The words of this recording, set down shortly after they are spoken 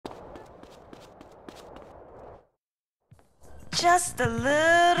just a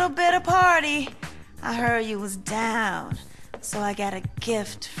little bit of party. I heard you was down, so I got a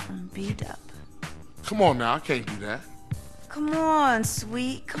gift from B-Dup. Come on now, I can't do that. Come on,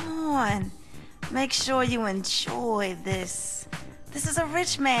 sweet, come on. Make sure you enjoy this. This is a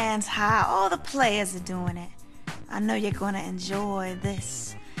rich man's high. All the players are doing it. I know you're gonna enjoy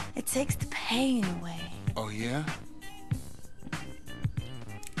this. It takes the pain away. Oh, yeah?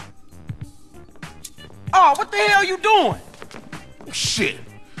 Oh, what the hell you doing? Shit.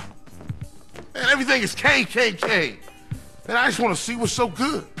 Man, everything is K. Man, I just want to see what's so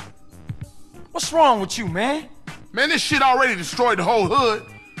good. What's wrong with you, man? Man, this shit already destroyed the whole hood.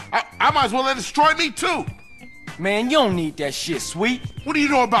 I might as well let it destroy me, too. Man, you don't need that shit, sweet. What do you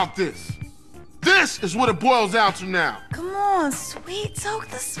know about this? This is what it boils down to now. Come on, sweet, soak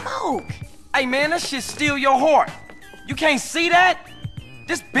the smoke. Hey, man, that shit steal your heart. You can't see that?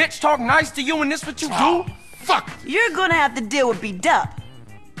 This bitch talk nice to you and this what you do? Fuck. You're gonna have to deal with B-Dup.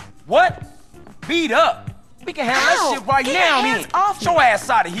 What? Beat up? We can handle that shit right Get now, your then. hands off Get your me. ass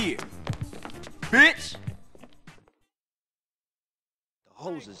out of here. Bitch. The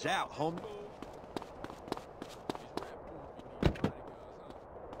hose is out, homie.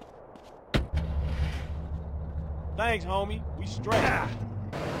 Thanks, homie. We straight.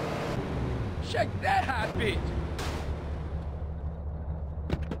 Check that hot bitch.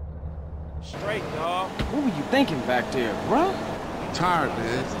 Straight, dog. What were you thinking back there, bruh? Tired,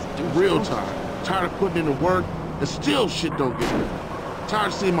 man. Real tired. Tired of putting in the work and still shit don't get done. Tired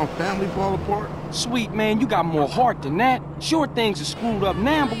of seeing my family fall apart. Sweet, man, you got more heart than that. Sure, things are screwed up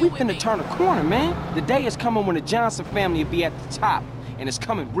now, but we finna turn a corner, man. The day is coming when the Johnson family will be at the top, and it's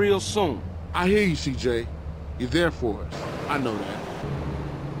coming real soon. I hear you, CJ. You're there for us. I know that.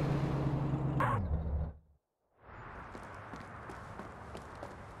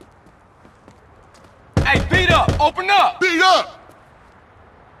 Hey, beat up! Open up! Beat up!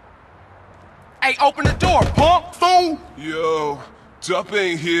 Hey, open the door, punk! Fool! Yo, Dup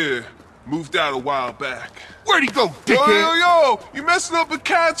ain't here. Moved out a while back. Where'd he go, dickhead? Yo, you messing up a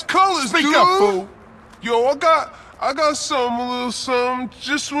cat's colors, Speak dude. up, fool. Yo, I got a little something,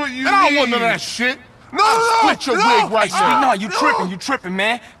 just what you And I need. don't want none of that shit. No, I'll split your wig right Sweet, now. no, you tripping,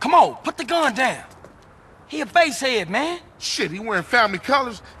 man. Come on, put the gun down. He a basehead, man. Shit, he wearing family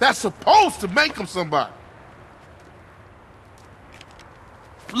colors. That's supposed to make him somebody.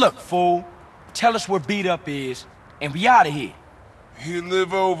 Look, fool, tell us where B-Dup is, and we out of here. He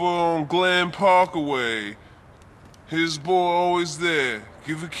live over on Glen Parkaway. His boy always there.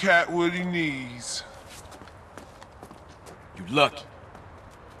 Give a cat what he needs. You lucky.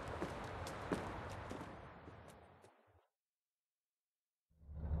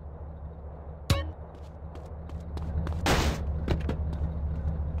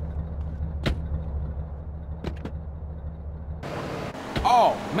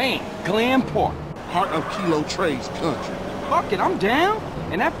 Oh, man, Glen Park. Heart of Kilo Trey's country. Fuck it, I'm down.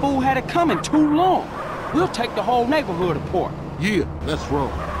 And that fool had it coming too long. We'll take the whole neighborhood apart. Yeah, let's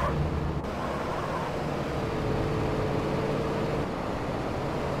roll.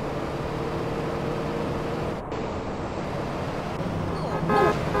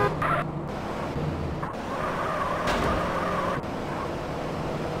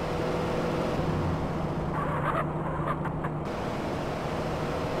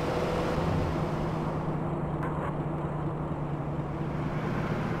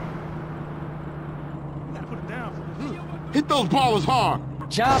 Hit those ballers hard.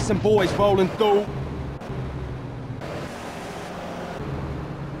 Johnson boys rolling through.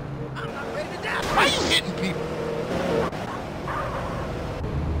 Why you hitting people?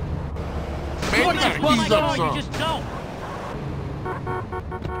 Man, you gotta ease up some. You just don't.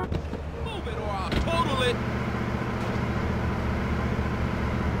 Move it or I'll total it.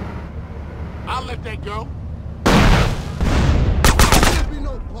 I'll let that go. There'll be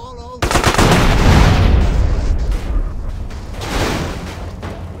no Paulo.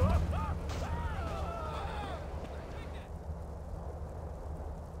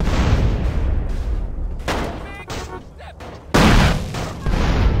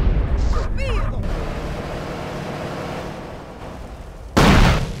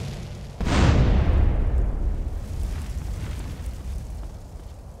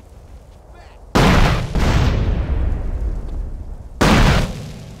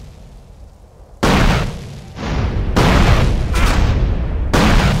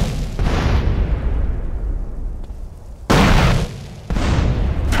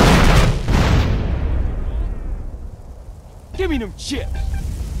 Give me them chips.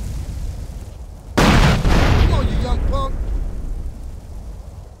 Come on, you young punk.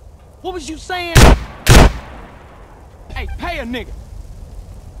 What was you saying? Hey, pay a nigga.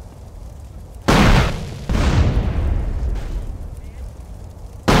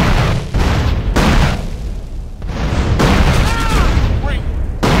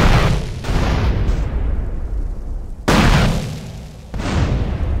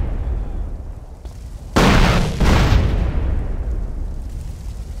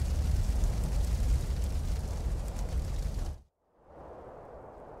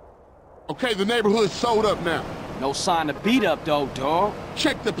 Okay, the neighborhood's sold up now. No sign of B-Dup though, dawg.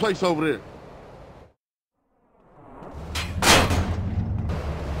 Check the place over there.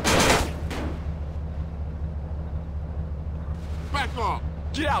 Back off.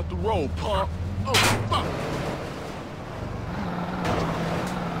 Get out the road, punk. Oh, fuck.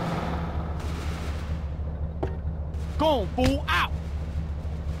 Go on, fool, out.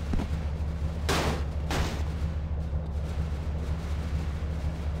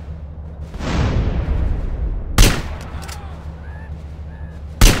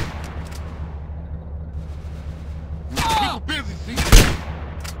 Busy, see?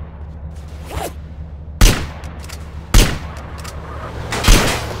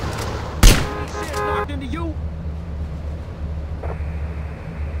 Shit knocked into you.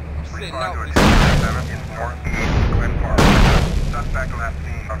 I'm sitting out with in Northeast Glen Park. Suspect last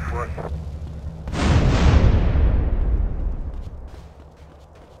seen on foot.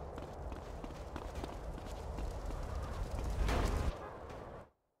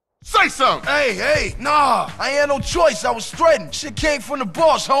 Say something! Hey, nah, I ain't had no choice. I was threatened. Shit came from the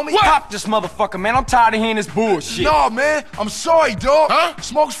boss, homie. Pop this motherfucker, man. I'm tired of hearing this bullshit. Nah, man, I'm sorry, dog. Huh?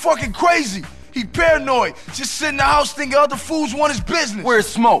 Smoke's fucking crazy. He paranoid. Just sit in the house thinking other fools want his business. Where's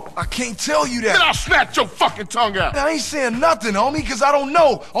Smoke? I can't tell you Then that. I'll snatch your fucking tongue out. I ain't saying nothing, homie, because I don't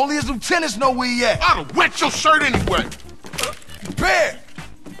know. Only his lieutenants know where he at. I'd have wet your shirt anyway. Bear!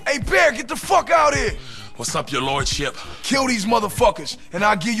 Hey, Bear, get the fuck out here. What's up, your lordship? Kill these motherfuckers, and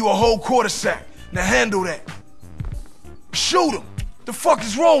I'll give you a whole quarter sack. Now handle that. Shoot him. The fuck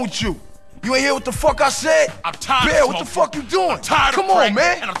is wrong with you? You ain't hear what the fuck I said? I'm tired Bear, of what the smoking. fuck you doing? I'm tired Come of on, praying,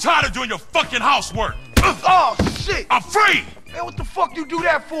 man. And I'm tired of doing your fucking housework. Oh, shit. I'm free! Man, what the fuck you do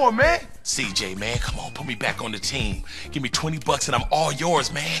that for, man? CJ, man, come on, put me back on the team. Give me 20 bucks and I'm all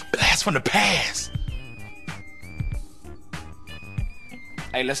yours, man. Blast from the past.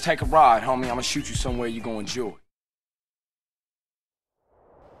 Hey, let's take a ride, homie. I'm gonna shoot you somewhere you gonna enjoy.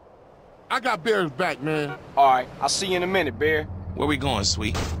 I got Bear's back, man. All right, I'll see you in a minute, Bear. Where we going,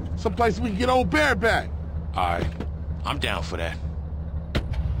 sweet? Someplace we can get old Bear back. All right, I'm down for that.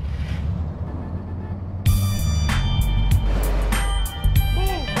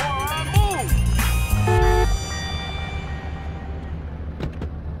 Move, boy, move.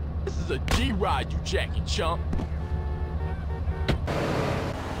 This is a G-ride, you Jackie chump.